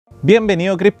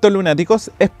Bienvenido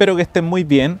criptolunáticos, espero que estén muy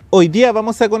bien. Hoy día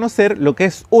vamos a conocer lo que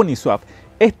es UNISWAP,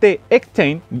 este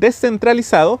exchange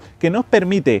descentralizado que nos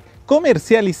permite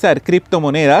comercializar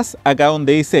criptomonedas. Acá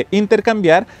donde dice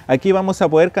intercambiar, aquí vamos a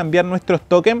poder cambiar nuestros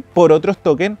tokens por otros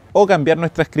tokens o cambiar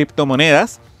nuestras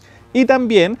criptomonedas. Y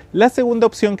también la segunda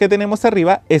opción que tenemos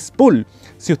arriba es pool.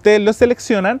 Si ustedes lo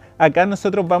seleccionan, acá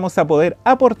nosotros vamos a poder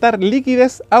aportar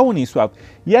liquidez a UNISWAP.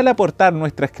 Y al aportar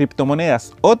nuestras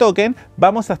criptomonedas o token,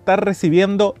 vamos a estar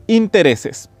recibiendo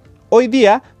intereses. Hoy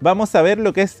día vamos a ver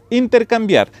lo que es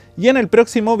intercambiar. Y en el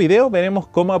próximo video veremos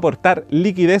cómo aportar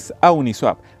liquidez a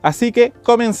UNISWAP. Así que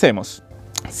comencemos.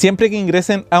 Siempre que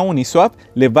ingresen a UNISWAP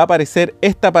les va a aparecer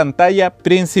esta pantalla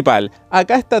principal.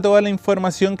 Acá está toda la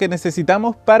información que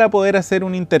necesitamos para poder hacer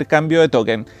un intercambio de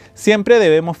token. Siempre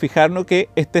debemos fijarnos que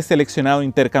esté seleccionado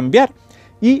intercambiar.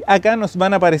 Y acá nos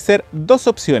van a aparecer dos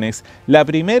opciones. La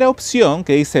primera opción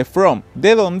que dice from,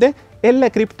 ¿de dónde? Es la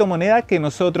criptomoneda que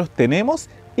nosotros tenemos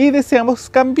y deseamos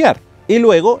cambiar. Y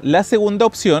luego la segunda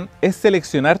opción es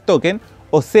seleccionar token,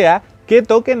 o sea, qué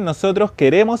token nosotros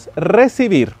queremos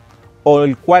recibir o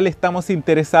el cual estamos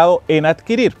interesados en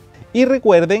adquirir. Y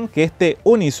recuerden que este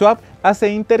UNISWAP hace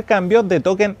intercambios de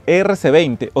token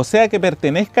ERC20, o sea que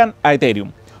pertenezcan a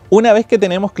Ethereum. Una vez que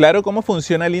tenemos claro cómo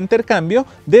funciona el intercambio,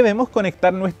 debemos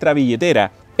conectar nuestra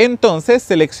billetera. Entonces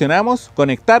seleccionamos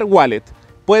conectar wallet.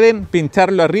 Pueden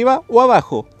pincharlo arriba o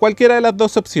abajo, cualquiera de las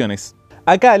dos opciones.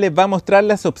 Acá les va a mostrar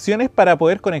las opciones para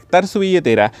poder conectar su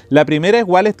billetera. La primera es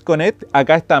Wallet Connect,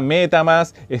 acá está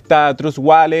MetaMask, está Trust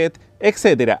Wallet,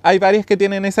 etcétera. Hay varias que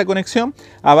tienen esa conexión.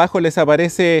 Abajo les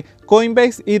aparece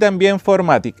Coinbase y también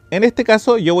Formatic. En este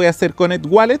caso yo voy a hacer Connect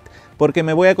Wallet porque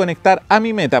me voy a conectar a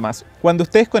mi MetaMask. Cuando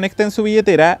ustedes conecten su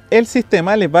billetera, el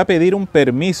sistema les va a pedir un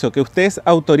permiso que ustedes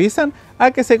autorizan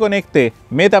a que se conecte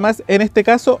MetaMask, en este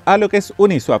caso a lo que es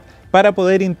UNISWAP, para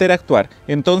poder interactuar.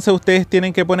 Entonces ustedes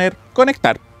tienen que poner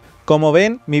conectar. Como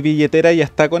ven, mi billetera ya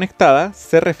está conectada,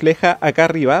 se refleja acá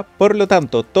arriba, por lo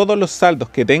tanto todos los saldos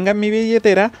que tenga en mi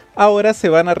billetera ahora se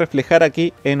van a reflejar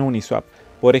aquí en UNISWAP.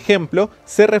 Por ejemplo,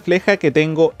 se refleja que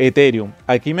tengo Ethereum,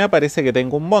 aquí me aparece que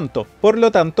tengo un monto, por lo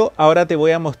tanto ahora te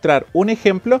voy a mostrar un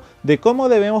ejemplo de cómo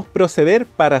debemos proceder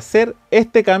para hacer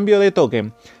este cambio de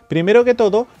token. Primero que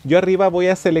todo, yo arriba voy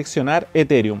a seleccionar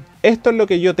Ethereum. Esto es lo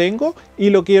que yo tengo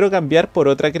y lo quiero cambiar por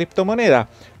otra criptomoneda.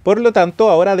 Por lo tanto,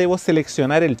 ahora debo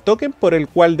seleccionar el token por el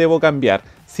cual debo cambiar.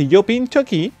 Si yo pincho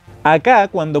aquí, acá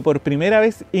cuando por primera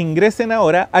vez ingresen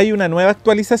ahora, hay una nueva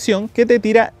actualización que te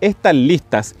tira estas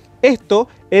listas. Esto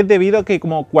es debido a que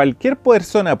como cualquier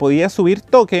persona podía subir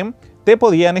token, te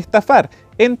podían estafar.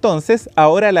 Entonces,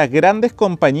 ahora las grandes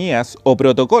compañías o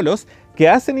protocolos que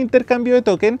hacen intercambio de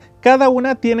token, cada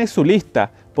una tiene su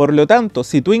lista. Por lo tanto,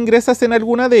 si tú ingresas en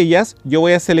alguna de ellas, yo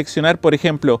voy a seleccionar, por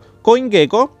ejemplo,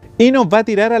 CoinGecko y nos va a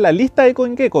tirar a la lista de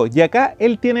CoinGecko. Y acá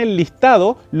él tiene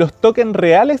listado los tokens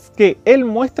reales que él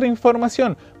muestra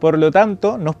información. Por lo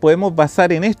tanto, nos podemos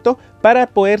basar en esto para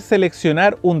poder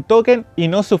seleccionar un token y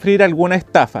no sufrir alguna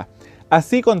estafa.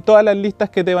 Así con todas las listas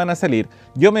que te van a salir.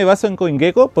 Yo me baso en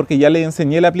CoinGecko porque ya le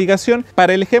enseñé la aplicación.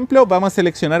 Para el ejemplo vamos a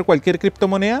seleccionar cualquier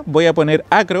criptomoneda. Voy a poner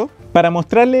Acro. Para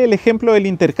mostrarle el ejemplo del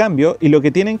intercambio y lo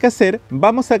que tienen que hacer,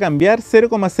 vamos a cambiar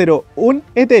 0,01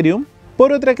 Ethereum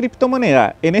por otra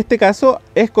criptomoneda. En este caso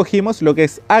escogimos lo que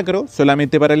es Acro,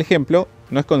 solamente para el ejemplo,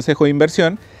 no es consejo de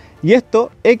inversión. Y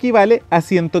esto equivale a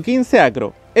 115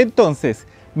 Acro. Entonces,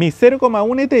 mis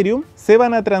 0,1 Ethereum se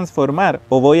van a transformar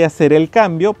o voy a hacer el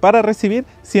cambio para recibir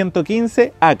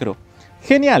 115 Acro.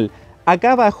 Genial,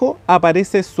 acá abajo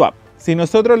aparece Swap. Si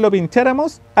nosotros lo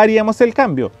pincháramos, haríamos el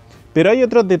cambio. Pero hay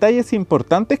otros detalles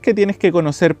importantes que tienes que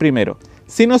conocer primero.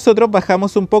 Si nosotros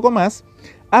bajamos un poco más,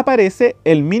 aparece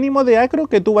el mínimo de Acro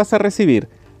que tú vas a recibir.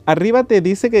 Arriba te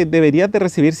dice que deberías de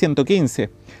recibir 115.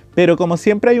 Pero como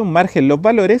siempre hay un margen en los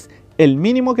valores, el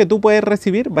mínimo que tú puedes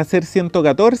recibir va a ser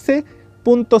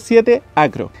 114.7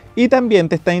 Acro. Y también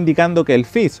te está indicando que el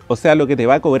fees, o sea lo que te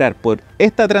va a cobrar por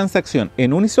esta transacción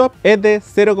en UNISWAP, es de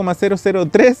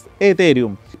 0,003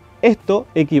 Ethereum. Esto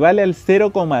equivale al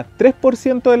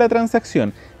 0,3% de la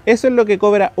transacción. Eso es lo que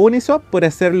cobra UNISWAP por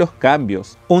hacer los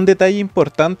cambios. Un detalle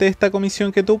importante de esta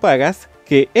comisión que tú pagas,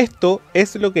 que esto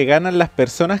es lo que ganan las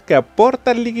personas que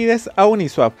aportan liquidez a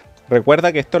UNISWAP.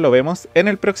 Recuerda que esto lo vemos en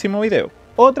el próximo video.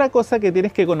 Otra cosa que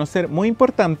tienes que conocer muy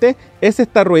importante es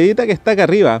esta ruedita que está acá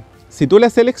arriba. Si tú la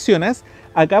seleccionas,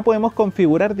 acá podemos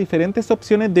configurar diferentes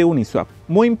opciones de UNISWAP,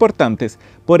 muy importantes.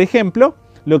 Por ejemplo,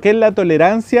 lo que es la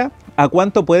tolerancia a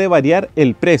cuánto puede variar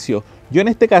el precio. Yo en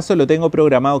este caso lo tengo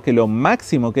programado que lo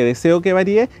máximo que deseo que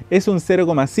varíe es un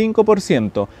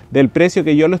 0,5% del precio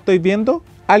que yo lo estoy viendo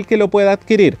al que lo pueda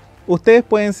adquirir. ustedes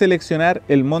pueden seleccionar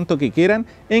el monto que quieran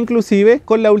e inclusive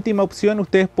con la última opción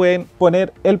ustedes pueden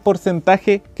poner el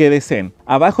porcentaje que deseen.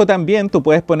 Abajo también tú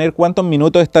puedes poner cuántos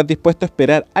minutos estás dispuesto a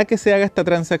esperar a que se haga esta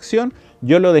transacción.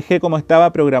 Yo lo dejé como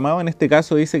estaba programado, en este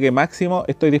caso dice que máximo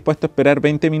estoy dispuesto a esperar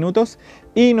 20 minutos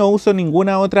y no uso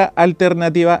ninguna otra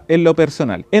alternativa en lo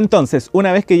personal. Entonces,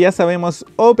 una vez que ya sabemos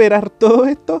operar todo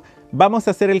esto, vamos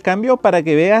a hacer el cambio para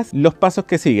que veas los pasos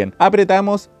que siguen.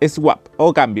 Apretamos Swap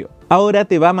o cambio. Ahora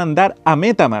te va a mandar a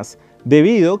MetaMask,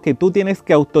 debido que tú tienes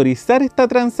que autorizar esta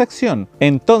transacción.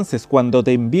 Entonces, cuando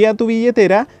te envía tu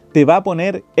billetera, te va a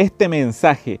poner este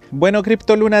mensaje. Bueno,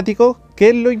 criptolunático, ¿qué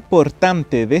es lo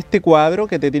importante de este cuadro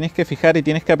que te tienes que fijar y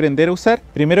tienes que aprender a usar?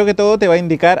 Primero que todo, te va a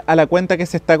indicar a la cuenta que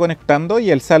se está conectando y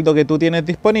el saldo que tú tienes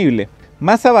disponible.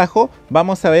 Más abajo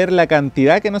vamos a ver la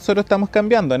cantidad que nosotros estamos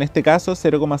cambiando, en este caso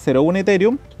 0,01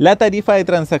 Ethereum. La tarifa de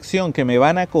transacción que me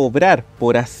van a cobrar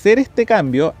por hacer este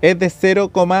cambio es de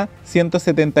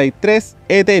 0,173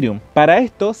 Ethereum. Para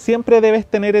esto siempre debes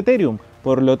tener Ethereum,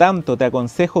 por lo tanto te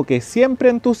aconsejo que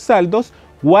siempre en tus saldos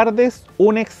guardes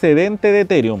un excedente de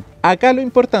Ethereum. Acá lo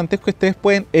importante es que ustedes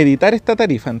pueden editar esta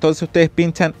tarifa, entonces ustedes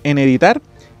pinchan en editar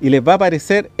y les va a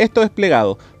aparecer esto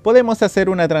desplegado. Podemos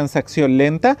hacer una transacción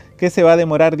lenta que se va a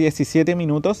demorar 17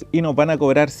 minutos y nos van a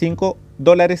cobrar $5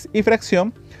 y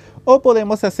fracción. O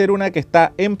podemos hacer una que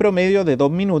está en promedio de 2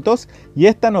 minutos y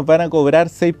esta nos van a cobrar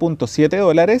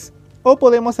 $6.7. O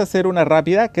podemos hacer una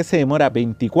rápida que se demora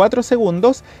 24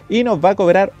 segundos y nos va a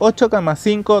cobrar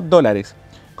 $8,5.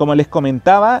 Como les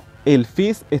comentaba, el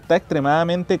fees está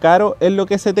extremadamente caro en lo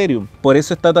que es Ethereum. Por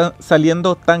eso está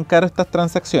saliendo tan caro estas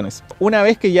transacciones. Una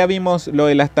vez que ya vimos lo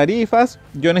de las tarifas,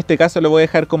 yo en este caso lo voy a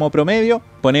dejar como promedio.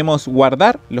 Ponemos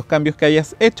guardar los cambios que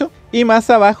hayas hecho. Y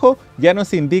más abajo ya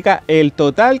nos indica el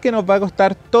total que nos va a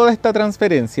costar toda esta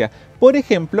transferencia. Por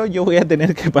ejemplo, yo voy a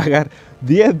tener que pagar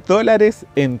 $10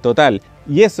 en total.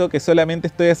 Y eso que solamente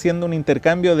estoy haciendo un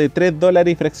intercambio de $3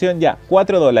 y fracción, ya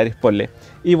 $4 ponle.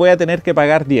 Y voy a tener que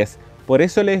pagar 10. Por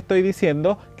eso les estoy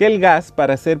diciendo que el gas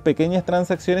para hacer pequeñas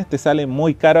transacciones te sale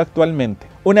muy caro actualmente.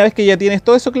 Una vez que ya tienes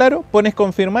todo eso claro, pones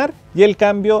confirmar y el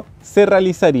cambio se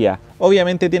realizaría.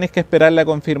 Obviamente tienes que esperar la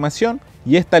confirmación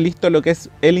y está listo lo que es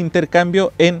el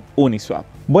intercambio en UNISWAP.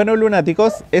 Bueno,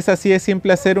 lunáticos, es así de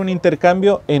simple hacer un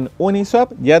intercambio en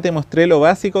UNISWAP. Ya te mostré lo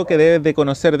básico que debes de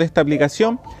conocer de esta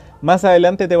aplicación. Más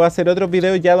adelante te voy a hacer otros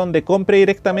videos ya donde compre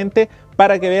directamente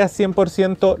para que veas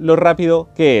 100% lo rápido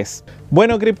que es.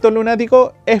 Bueno,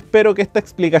 criptolunático, espero que esta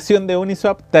explicación de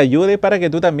UNISWAP te ayude para que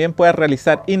tú también puedas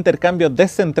realizar intercambios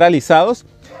descentralizados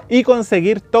y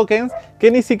conseguir tokens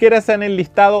que ni siquiera se han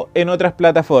enlistado en otras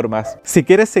plataformas. Si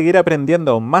quieres seguir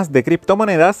aprendiendo más de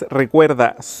criptomonedas,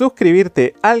 recuerda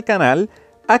suscribirte al canal,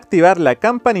 activar la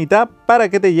campanita para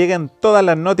que te lleguen todas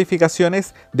las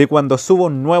notificaciones de cuando subo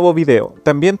un nuevo video.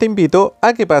 También te invito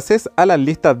a que pases a las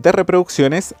listas de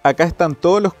reproducciones. Acá están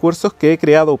todos los cursos que he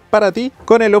creado para ti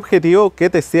con el objetivo que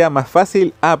te sea más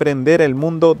fácil aprender el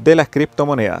mundo de las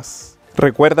criptomonedas.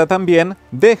 Recuerda también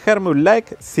dejarme un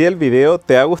like si el video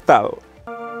te ha gustado.